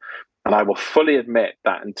before. And I will fully admit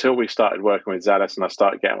that until we started working with Zealous and I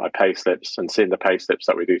started getting my pay slips and seeing the pay slips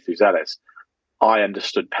that we do through Zealous, I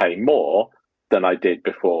understood pay more than I did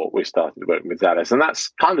before we started working with Zealous. And it's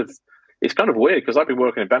kind of weird because I've been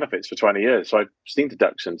working in benefits for 20 years. So I've seen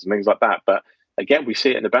deductions and things like that. But again, we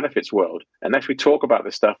see it in the benefits world. Unless we talk about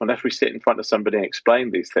this stuff, unless we sit in front of somebody and explain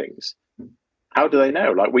these things, how do they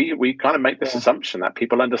know? Like we kind of make this assumption that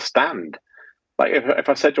people understand. Like if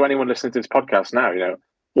I said to anyone listening to this podcast now,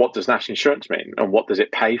 what does national insurance mean and what does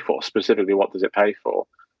it pay for? Specifically, what does it pay for?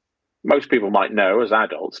 Most people might know as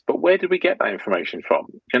adults, but where did we get that information from?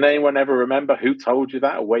 Can anyone ever remember who told you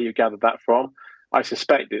that or where you gathered that from? I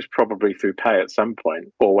suspect it's probably through pay at some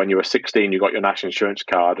point, or when you were 16, you got your national insurance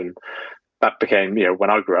card, and that became, when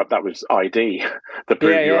I grew up, that was ID to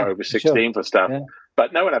prove you were over 16 for stuff. Yeah.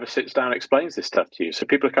 But no one ever sits down and explains this stuff to you. So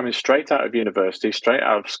people are coming straight out of university, straight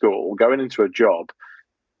out of school, going into a job,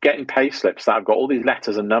 getting pay slips that have got all these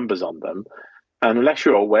letters and numbers on them. And unless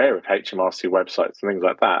you're aware of HMRC websites and things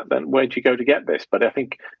like that, then where do you go to get this? But I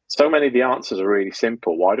think so many of the answers are really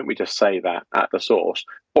simple. Why don't we just say that at the source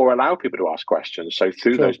or allow people to ask questions? So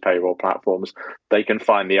through those payroll platforms, they can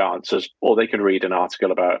find the answers, or they can read an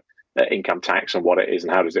article about income tax and what it is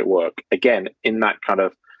and how does it work. Again, in that kind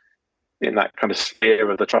of sphere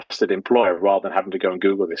of the trusted employer, rather than having to go and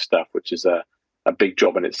Google this stuff, which is a big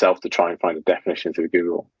job in itself to try and find a definition through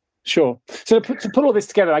Google. Sure. So to put all this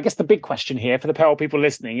together, I guess the big question here for the payroll people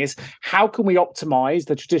listening is, how can we optimize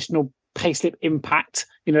the traditional payslip impact?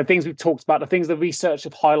 The things we've talked about, the things the research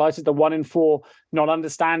have highlighted, the 1 in 4 not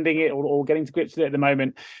understanding it or getting to grips with it at the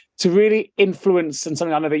moment, to really influence, and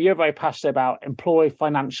something I know that you're very passionate about, employee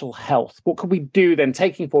financial health. What can we do then,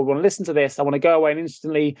 taking forward? I want to listen to this. I want to go away and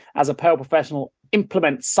instantly, as a payroll professional,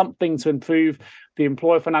 implement something to improve the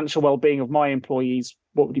employee financial well-being of my employees.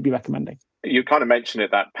 What would you be recommending? You kind of mentioned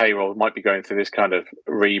it, that payroll might be going through this kind of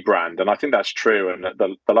rebrand. And I think that's true. And at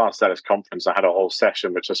the last Zealous conference, I had a whole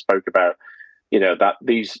session which I spoke about, that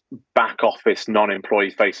these back office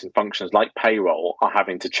non-employee facing functions like payroll are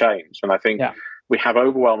having to change. And I think we have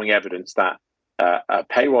overwhelming evidence that a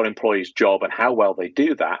payroll employee's job and how well they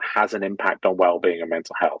do that has an impact on well-being and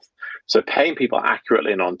mental health. So paying people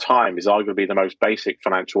accurately and on time is arguably the most basic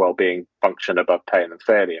financial well-being function above paying them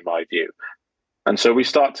fairly, in my view. And so we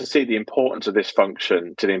start to see the importance of this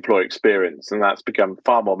function to the employee experience, and that's become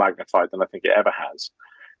far more magnified than I think it ever has.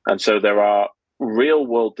 And so there are real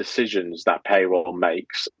world decisions that payroll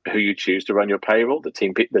makes: who you choose to run your payroll, the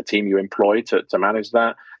team you employ to manage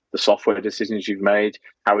that, the software decisions you've made,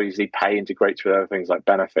 how easily pay integrates with other things like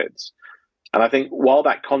benefits. And I think while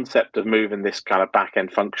that concept of moving this kind of back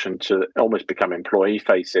end function to almost become employee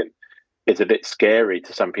facing is a bit scary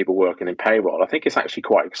to some people working in payroll, I think it's actually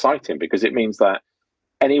quite exciting, because it means that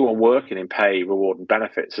anyone working in pay, reward and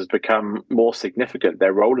benefits has become more significant.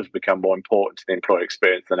 Their role has become more important to the employee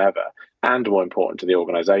experience than ever, and more important to the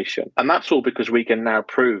organization. And that's all because we can now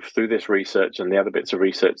prove through this research and the other bits of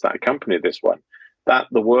research that accompany this one, that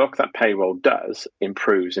the work that payroll does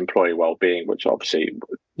improves employee well-being, which obviously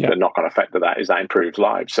the knock-on effect of that is that improves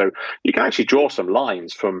lives. So you can actually draw some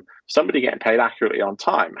lines from somebody getting paid accurately on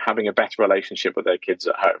time, having a better relationship with their kids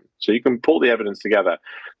at home. So you can pull the evidence together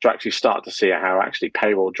to actually start to see how actually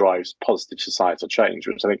payroll drives positive societal change,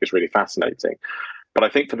 which I think is really fascinating. But I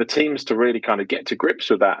think for the teams to really kind of get to grips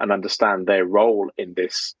with that and understand their role in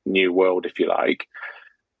this new world, if you like,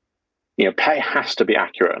 pay has to be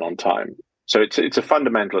accurate and on time. So it's a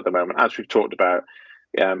fundamental at the moment, as we've talked about.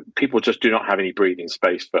 people just do not have any breathing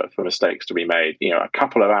space for mistakes to be made. A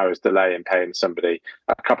couple of hours delay in paying somebody,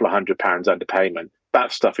 a couple of £100 underpayment,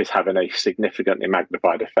 that stuff is having a significantly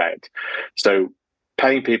magnified effect. So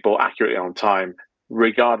paying people accurately on time,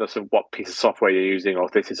 regardless of what piece of software you're using or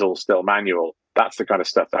if this is all still manual, that's the kind of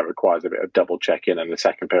stuff that requires a bit of double check-in and a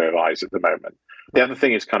second pair of eyes at the moment. The other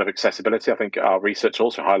thing is kind of accessibility. I think our research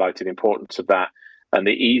also highlighted the importance of that and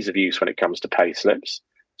the ease of use when it comes to pay slips.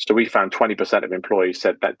 So we found 20% of employees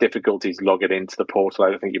said that difficulties logging into the portal,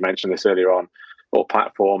 I think you mentioned this earlier on, or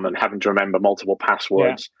platform, and having to remember multiple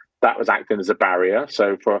passwords, that was acting as a barrier.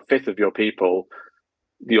 So for a fifth of your people,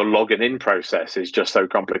 your logging in process is just so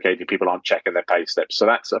complicated, people aren't checking their pay slips. So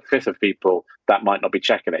that's a fifth of people that might not be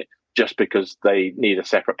checking it just because they need a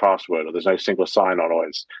separate password or there's no single sign-on or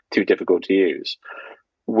it's too difficult to use.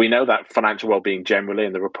 We know that financial well-being generally,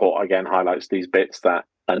 and the report again highlights these bits, that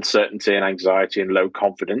uncertainty and anxiety and low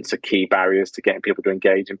confidence are key barriers to getting people to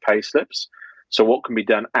engage in pay slips. So what can be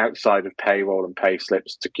done outside of payroll and pay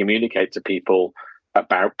slips to communicate to people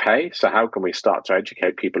about pay? So how can we start to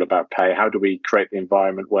educate people about pay? How do we create the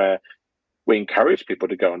environment where we encourage people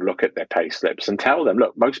to go and look at their pay slips and tell them,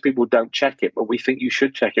 look, most people don't check it, but we think you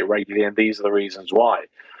should check it regularly, and these are the reasons why.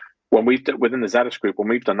 When we've done, within the Zadis group, when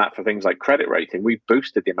we've done that for things like credit rating, we've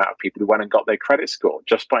boosted the amount of people who went and got their credit score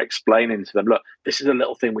just by explaining to them, look, this is a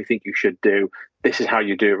little thing we think you should do. This is how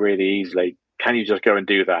you do it really easily. Can you just go and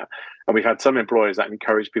do that? And we've had some employers that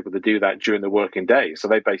encourage people to do that during the working day. So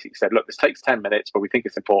they basically said, look, this takes 10 minutes, but we think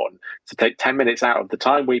it's important to take 10 minutes out of the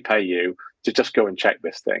time we pay you to just go and check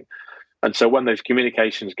this thing. And so when those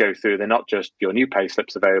communications go through, they're not just your new pay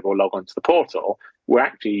slips available, log onto the portal. We're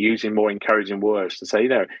actually using more encouraging words to say,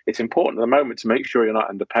 it's important at the moment to make sure you're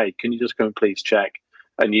not underpaid. Can you just go and please check?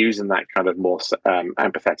 And using that kind of more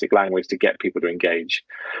empathetic language to get people to engage.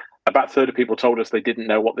 About a third of people told us they didn't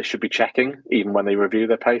know what they should be checking, even when they review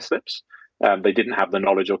their pay slips. They didn't have the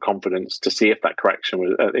knowledge or confidence to see if that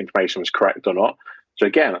information was correct or not. So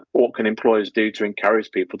again, what can employers do to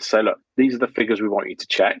encourage people to say, look, these are the figures we want you to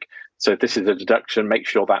check. So if this is a deduction, make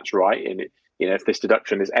sure that's right. And if this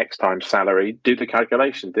deduction is X times salary, do the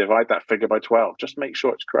calculation, divide that figure by 12, just make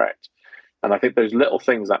sure it's correct. And I think those little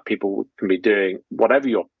things that people can be doing, whatever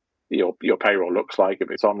your payroll looks like, if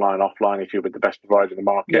it's online, offline, if you're with the best provider in the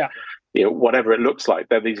market, whatever it looks like,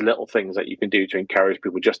 they're these little things that you can do to encourage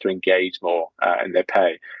people just to engage more in their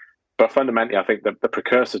pay. But fundamentally, I think the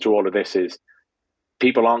precursor to all of this is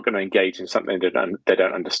people aren't going to engage in something they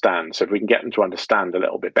don't understand. So if we can get them to understand a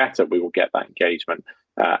little bit better, we will get that engagement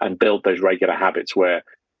and build those regular habits where,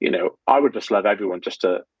 I would just love everyone just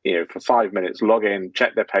to, for 5 minutes, log in,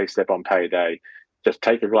 check their pay slip on payday, just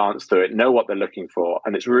take a glance through it, know what they're looking for.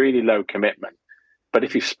 And it's really low commitment. But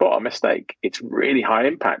if you spot a mistake, it's really high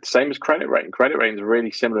impact. Same as credit rating. Credit rating is a really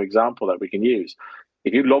similar example that we can use.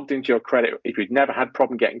 If you logged into your credit, if you'd never had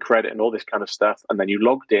problem getting credit and all this kind of stuff, and then you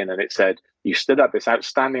logged in and it said you still had this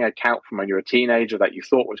outstanding account from when you were a teenager that you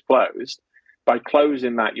thought was closed, by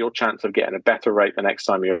closing that, your chance of getting a better rate the next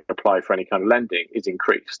time you apply for any kind of lending is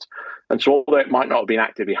increased. And so although it might not have been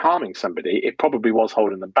actively harming somebody, it probably was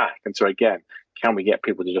holding them back. And so again, can we get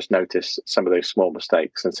people to just notice some of those small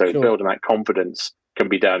mistakes? And so building that confidence can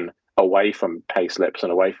be done away from pay slips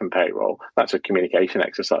and away from payroll. That's a communication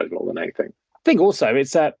exercise more than anything. I think also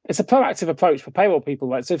it's a proactive approach for payroll people,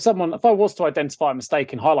 right? So if I was to identify a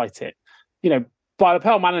mistake and highlight it, by the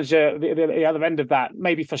payroll manager, the other end of that,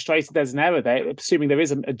 may be frustrated there's an error there, assuming there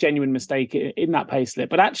is a genuine mistake in that payslip.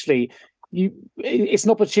 But actually, it's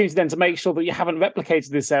an opportunity then to make sure that you haven't replicated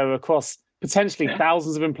this error across potentially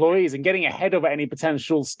thousands of employees and getting ahead of any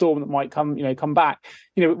potential storm that might come back.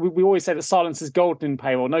 We always say that silence is golden in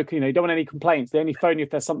payroll. No, you don't want any complaints. They only phone you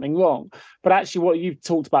if there's something wrong. But actually what you've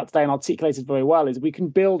talked about today and articulated very well is we can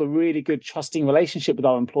build a really good trusting relationship with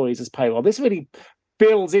our employees as payroll. This really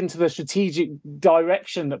builds into the strategic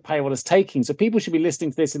direction that payroll is taking. So people should be listening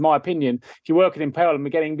to this, in my opinion, if you're working in payroll,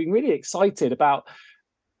 and being really excited about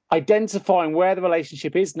identifying where the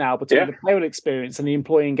relationship is now between the payroll experience and the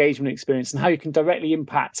employee engagement experience, and how you can directly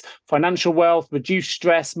impact financial wealth, reduce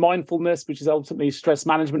stress, mindfulness, which is ultimately stress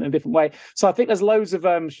management in a different way. So I think there's loads of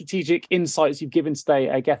strategic insights you've given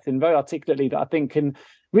today, Gethin, very articulately, that I think can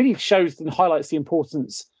really shows and highlights the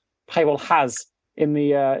importance payroll has in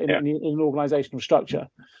the in an organizational structure.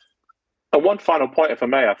 And one final point, if I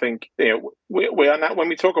may, I think we are now, when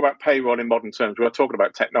we talk about payroll in modern terms, we're talking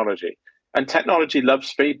about technology. And technology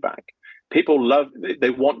loves feedback. People they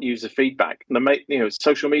want user feedback. And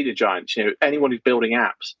social media giants, anyone who's building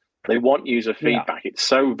apps, they want user feedback. It's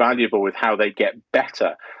so valuable with how they get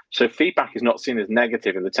better. So feedback is not seen as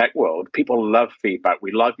negative in the tech world. People love feedback.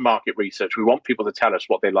 We love market research. We want people to tell us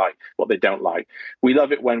what they like, what they don't like. We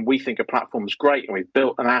love it when we think a platform is great and we've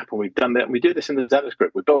built an app and we've done that. And we do this in the Zealous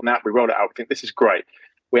group. We build an app, we roll it out, we think this is great.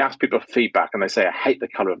 We ask people for feedback and they say, I hate the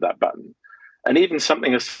color of that button. And even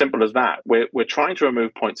something as simple as that, we're trying to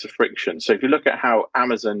remove points of friction. So if you look at how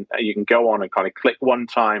Amazon, you can go on and kind of click one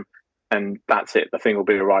time and that's it. The thing will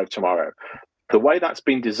be arrived tomorrow. The way that's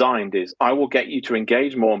been designed is I will get you to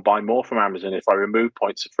engage more and buy more from Amazon if I remove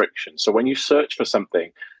points of friction. So when you search for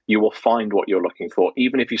something, you will find what you're looking for,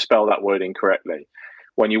 even if you spell that word incorrectly.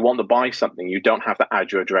 When you want to buy something, you don't have to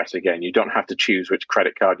add your address again. You don't have to choose which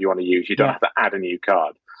credit card you want to use. You don't have to add a new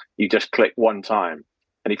card. You just click one time.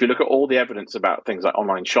 And if you look at all the evidence about things like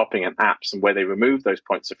online shopping and apps and where they remove those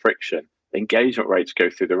points of friction, engagement rates go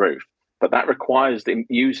through the roof. But that requires the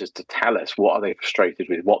users to tell us what are they frustrated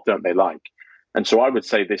with, what don't they like. And so I would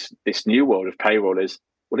say this new world of payroll is,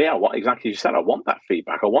 well, yeah, what exactly you said. I want that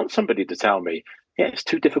feedback. I want somebody to tell me, yeah, it's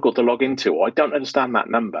too difficult to log into, or I don't understand that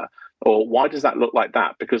number, or why does that look like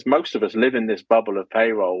that? Because most of us live in this bubble of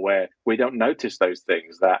payroll where we don't notice those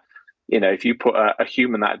things that, if you put a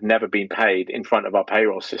human that had never been paid in front of our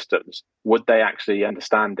payroll systems, would they actually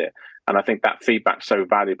understand it? And I think that feedback's so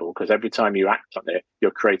valuable because every time you act on it,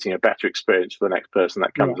 you're creating a better experience for the next person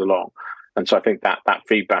that comes along. And so I think that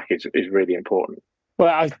feedback is really important. Well,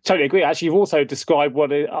 I totally agree. Actually, you've also described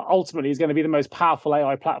what ultimately is going to be the most powerful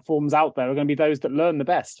AI platforms out there are going to be those that learn the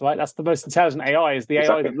best, right? That's the most intelligent AI is the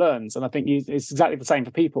AI that learns. And I think it's exactly the same for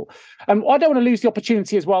people. I don't want to lose the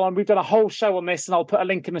opportunity as well. And we've done a whole show on this, and I'll put a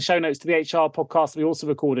link in the show notes to the HR podcast that we also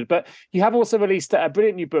recorded. But you have also released a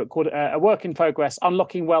brilliant new book called A Work in Progress,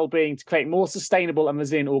 Unlocking Wellbeing to Create More Sustainable and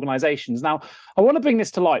Resilient Organizations. Now, I want to bring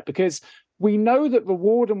this to light because we know that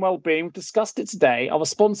reward and well-being, we've discussed it today, are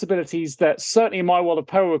responsibilities that certainly in my world of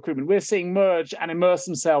payroll recruitment, we're seeing merge and immerse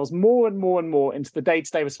themselves more and more and more into the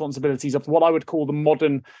day-to-day responsibilities of what I would call the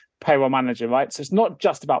modern payroll manager, right? So it's not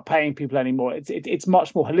just about paying people anymore. It's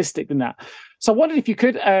much more holistic than that. So I wondered if you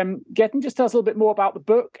could, Gethin, just tell us a little bit more about the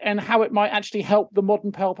book and how it might actually help the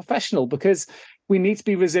modern payroll professional, because we need to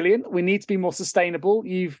be resilient. We need to be more sustainable.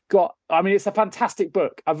 It's a fantastic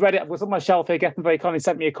book. I've read it. It was on my shelf here. Gethin very kindly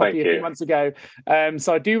sent me a copy a few months ago.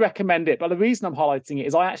 So I do recommend it. But the reason I'm highlighting it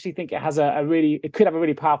is I actually think it has it could have a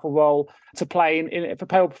really powerful role to play in for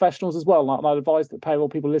payroll professionals as well. And I'd advise that payroll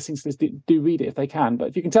people listening to this do read it if they can. But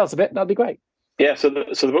if you can tell us a bit, that'd be great. Yeah, so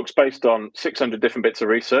the book's based on 600 different bits of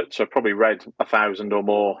research. So I've probably read 1,000 or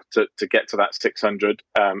more to get to that 600.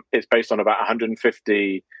 It's based on about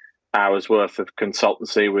 150 hours worth of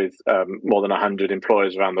consultancy with more than 100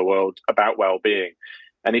 employers around the world about well-being.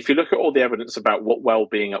 And if you look at all the evidence about what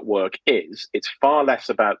well-being at work is, it's far less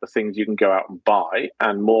about the things you can go out and buy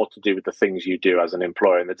and more to do with the things you do as an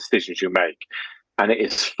employer and the decisions you make. And it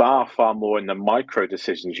is far, far more in the micro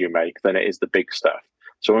decisions you make than it is the big stuff.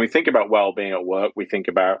 So when we think about well-being at work, we think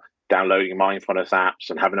about downloading mindfulness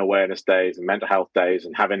apps and having awareness days and mental health days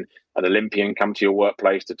and having an Olympian come to your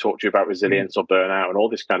workplace to talk to you about resilience or burnout and all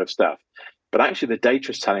this kind of stuff. But actually the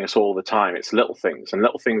data is telling us all the time, it's little things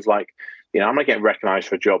like, am I getting recognized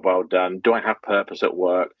for a job well done? Do I have purpose at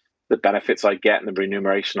work? The benefits I get and the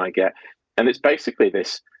remuneration I get. And it's basically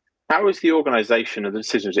this, how is the organization and the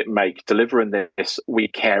decisions it makes delivering this we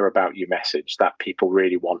care about you message that people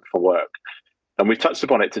really want for work? And we've touched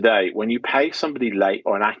upon it today. When you pay somebody late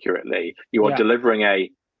or inaccurately, you are delivering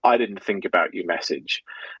I didn't think about you message.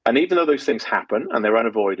 And even though those things happen and they're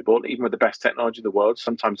unavoidable, even with the best technology in the world,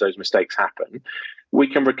 sometimes those mistakes happen. We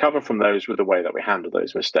can recover from those with the way that we handle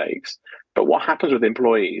those mistakes. But what happens with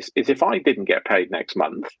employees is if I didn't get paid next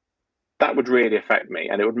month, that would really affect me.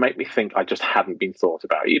 And it would make me think I just hadn't been thought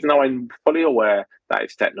about, even though I'm fully aware that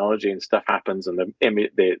it's technology and stuff happens and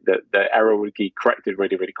the error would be corrected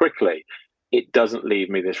really, really quickly. It doesn't leave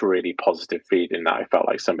me this really positive feeling that I felt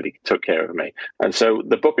like somebody took care of me. And so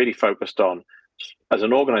the book really focused on, as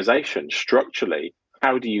an organization, structurally,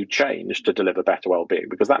 how do you change to deliver better well-being?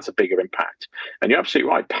 Because that's a bigger impact. And you're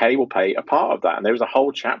absolutely right, pay will play a part of that. And there was a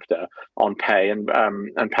whole chapter on pay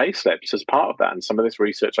and pay slips as part of that. And some of this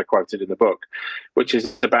research I quoted in the book, which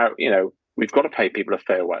is about, we've got to pay people a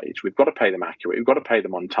fair wage. We've got to pay them accurate. We've got to pay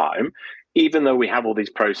them on time. Even though we have all these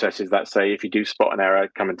processes that say, if you do spot an error,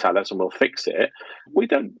 come and tell us and we'll fix it. We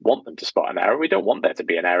don't want them to spot an error. We don't want there to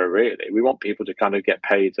be an error, really. We want people to kind of get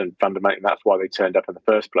paid, and fundamentally, that's why they turned up in the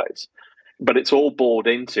first place. But it's all bored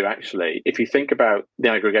into, actually, if you think about the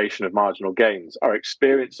aggregation of marginal gains, our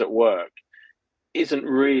experience at work isn't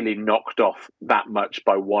really knocked off that much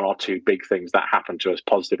by one or two big things that happen to us,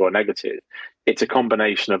 positive or negative. It's a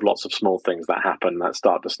combination of lots of small things that happen that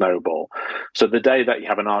start to snowball. So the day that you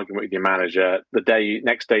have an argument with your manager,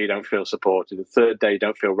 next day you don't feel supported, the third day you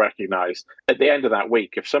don't feel recognized, at the end of that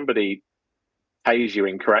week, if somebody pays you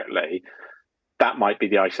incorrectly, that might be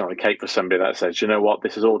the icing on the cake for somebody that says, you know what,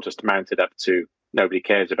 this is all just mounted up to nobody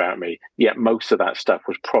cares about me. Yet most of that stuff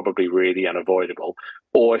was probably really unavoidable,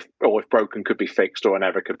 or if broken, could be fixed, or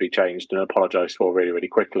never could be changed and apologized for really, really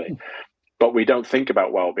quickly. But we don't think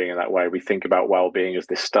about well-being in that way. We think about well-being as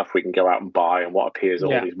this stuff we can go out and buy and what appears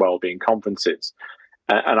at all these well-being conferences.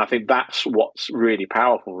 And I think that's what's really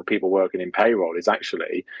powerful for people working in payroll, is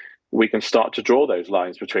actually we can start to draw those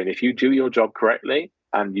lines between, if you do your job correctly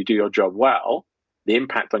and you do your job well, the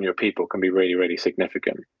impact on your people can be really, really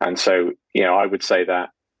significant. And so, I would say that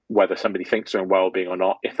whether somebody thinks they're in well-being or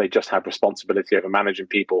not, if they just have responsibility over managing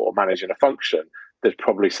people or managing a function, there's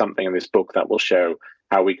probably something in this book that will show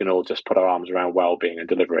how we can all just put our arms around well-being and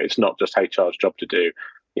deliver it. It's not just HR's job to do.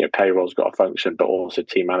 Payroll's got a function, but also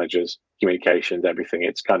team managers, communications, everything.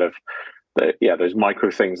 It's kind of those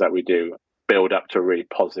micro things that we do build up to a really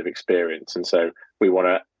positive experience. And so we want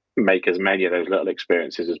to make as many of those little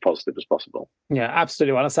experiences as positive as possible. Yeah,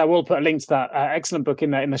 absolutely. Well, so I will put a link to that excellent book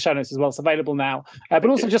in the show notes as well. It's available now. But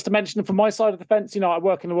also just to mention, from my side of the fence, I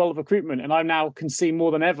work in the world of recruitment, and I now can see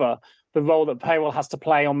more than ever the role that payroll has to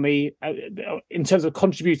play on in terms of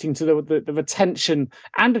contributing to the retention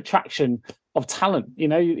and attraction of talent.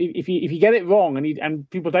 If you get it wrong and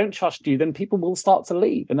people don't trust you, then people will start to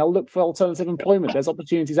leave and they'll look for alternative employment. There's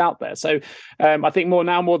opportunities out there. So I think more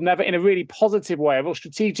than ever, in a really positive way, a real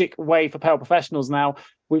strategic way for payroll professionals now,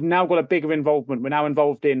 we've now got a bigger involvement. We're now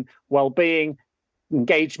involved in well-being,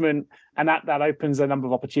 engagement, and that opens a number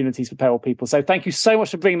of opportunities for payroll people. So thank you so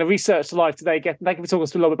much for bringing the research to life today. Thank you for talking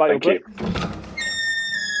us through a little bit about your book.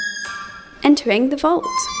 Entering the vault.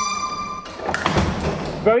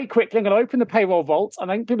 Very quickly, I'm going to open the payroll vault. I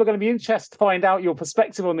think people are going to be interested to find out your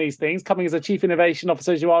perspective on these things, coming as a Chief Innovation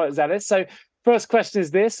Officer as you are at Zellis. So first question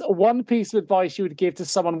is this: one piece of advice you would give to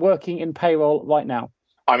someone working in payroll right now?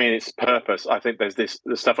 I mean, it's purpose. I think there's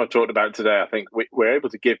the stuff I've talked about today. I think we're able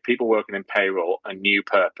to give people working in payroll a new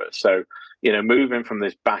purpose. So, moving from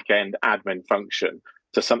this back-end admin function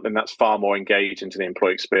to something that's far more engaged into the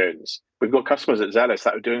employee experience. We've got customers at Zellis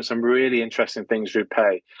that are doing some really interesting things through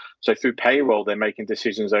pay. So through payroll, they're making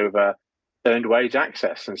decisions over earned wage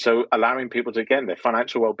access. And so allowing people to, again, their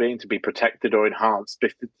financial well-being to be protected or enhanced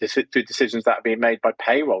through decisions that are being made by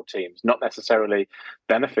payroll teams, not necessarily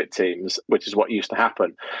benefit teams, which is what used to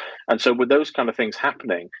happen. And so with those kind of things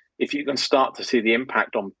happening, if you can start to see the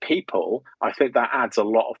impact on people, I think that adds a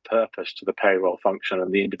lot of purpose to the payroll function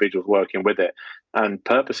and the individuals working with it. And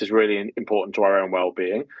purpose is really important to our own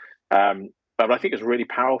well-being. But I think it's a really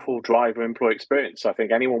powerful driver employee experience. So I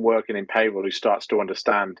think anyone working in payroll who starts to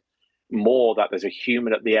understand more that there's a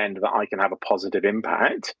human at the end that I can have a positive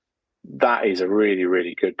impact, that is a really,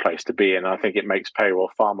 really good place to be in. I think it makes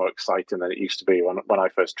payroll far more exciting than it used to be when I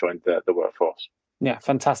first joined the workforce. Yeah,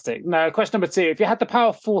 fantastic. Now, question number 2. If you had the power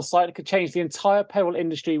of foresight that could change the entire payroll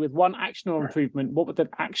industry with one action or improvement, what would that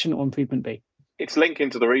action or improvement be? It's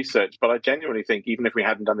linking to the research, but I genuinely think even if we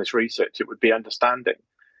hadn't done this research, it would be understanding.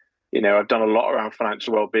 I've done a lot around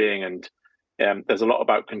financial well-being, and there's a lot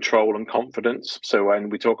about control and confidence. So when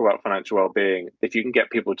we talk about financial well-being, if you can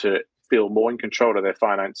get people to feel more in control of their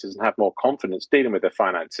finances and have more confidence dealing with their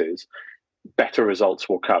finances, better results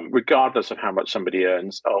will come, regardless of how much somebody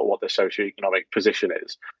earns or what their socioeconomic position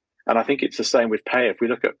is. And I think it's the same with pay. If we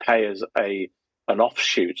look at pay as an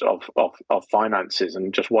offshoot of finances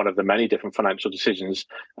and just one of the many different financial decisions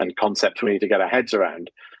and concepts we need to get our heads around,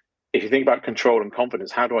 if you think about control and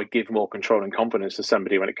confidence, how do I give more control and confidence to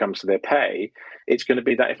somebody when it comes to their pay? It's going to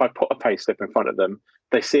be that if I put a pay slip in front of them,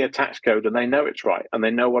 they see a tax code and they know it's right, and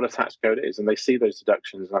they know what a tax code is, and they see those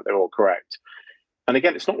deductions and that they're all correct. And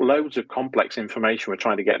again, it's not loads of complex information we're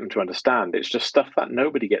trying to get them to understand. It's just stuff that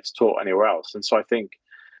nobody gets taught anywhere else. And so I think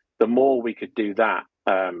the more we could do that,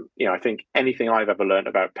 I think anything I've ever learned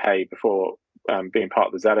about pay before being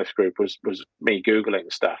part of the Zellis group was me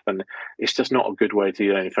Googling stuff. And it's just not a good way to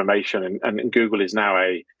get information. And Google is now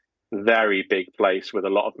a very big place with a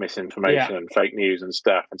lot of misinformation and fake news and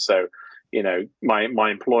stuff. And so, my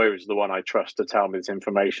employer is the one I trust to tell me this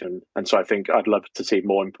information. And so I think I'd love to see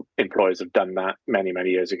more employers have done that many,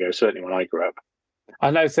 many years ago, certainly when I grew up. I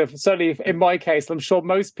know. So certainly in my case, I'm sure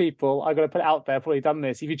most people, I've got to put it out there, probably done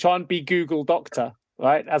this. If you try and be Google doctor,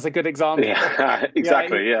 right? As a good example. Yeah,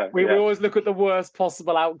 exactly. We always look at the worst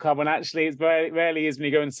possible outcome, and actually it's rarely is when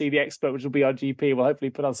you go and see the expert, which will be our GP, will hopefully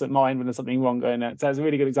put us at mind when there's something wrong going on. So it's a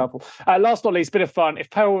really good example. Last but not least, bit of fun. If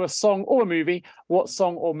payroll were a song or a movie, what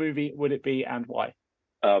song or movie would it be and why?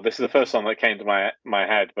 This is the first song that came to my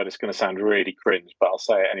head, but it's going to sound really cringe, but I'll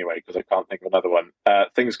say it anyway because I can't think of another one.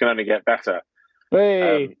 Things Can Only Get Better.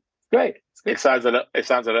 Hey, great. It sounds a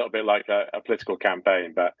little bit like a political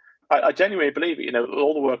campaign, but I genuinely believe it.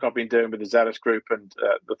 All the work I've been doing with the Zealous Group and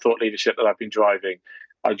the thought leadership that I've been driving,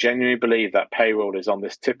 I genuinely believe that payroll is on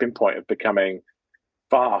this tipping point of becoming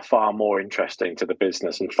far, far more interesting to the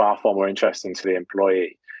business and far, far more interesting to the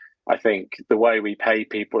employee. I think the way we pay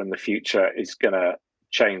people in the future is going to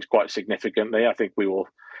change quite significantly. I think we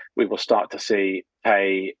will start to see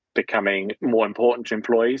pay becoming more important to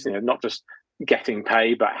employees. Not just getting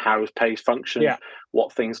pay, but how pay's function,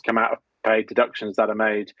 what things come out of pay, deductions that are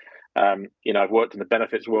made. I've worked in the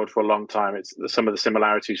benefits world for a long time. It's some of the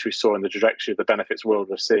similarities we saw in the trajectory of the benefits world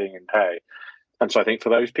we're seeing in pay. And so I think for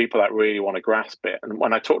those people that really want to grasp it, and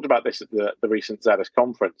when I talked about this at the recent Zealous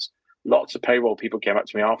conference, lots of payroll people came up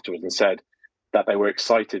to me afterwards and said that they were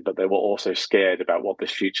excited, but they were also scared about what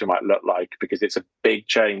this future might look like, because it's a big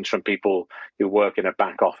change from people who work in a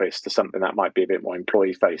back office to something that might be a bit more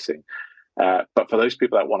employee facing. But for those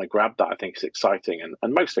people that want to grab that, I think it's exciting.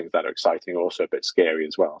 And most things that are exciting are also a bit scary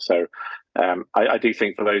as well. So I do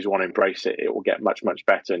think for those who want to embrace it, it will get much, much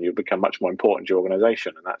better, and you'll become much more important to your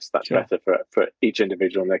organization. And that's Sure. better for each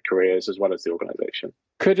individual in their careers as well as the organization.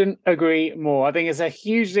 Couldn't agree more. I think it's a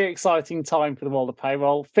hugely exciting time for the world of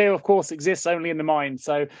payroll. Fear, of course, exists only in the mind.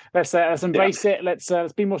 So let's embrace it. Let's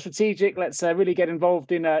be more strategic. Let's really get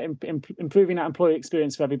involved in improving that employee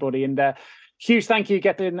experience for everybody. And huge thank you,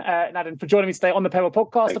 Gethin Nadin, for joining me today on the Payroll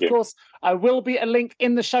Podcast. Thank of you. course, I will be a link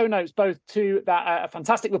in the show notes, both to that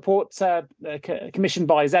fantastic report commissioned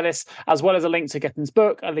by Zealous, as well as a link to Gethin's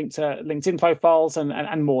book, a link to LinkedIn profiles,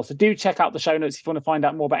 and more. So do check out the show notes if you want to find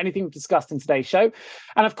out more about anything we've discussed in today's show.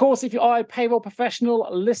 And of course, if you are a payroll professional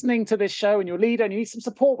listening to this show and you're a leader and you need some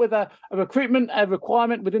support with a recruitment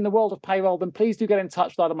requirement within the world of payroll, then please do get in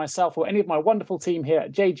touch with either myself or any of my wonderful team here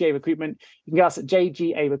at JGA Recruitment. You can go us at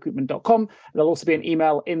jgarecruitment.com. There'll also be an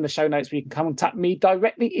email in the show notes where you can contact me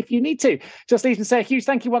directly if you need to. Just leave and say a huge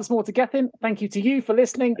thank you once more to Gethin. Thank you to you for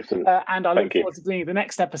listening. And I look forward to doing the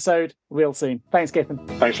next episode real soon. Thanks, Gethin.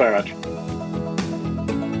 Thanks very much.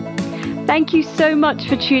 Thank you so much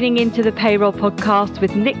for tuning into the Payroll Podcast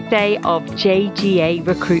with Nick Day of JGA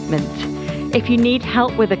Recruitment. If you need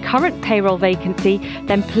help with a current payroll vacancy,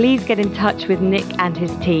 then please get in touch with Nick and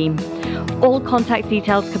his team. All contact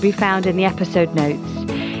details can be found in the episode notes.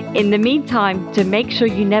 In the meantime, to make sure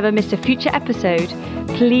you never miss a future episode,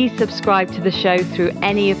 please subscribe to the show through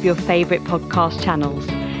any of your favorite podcast channels.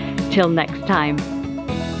 Till next time.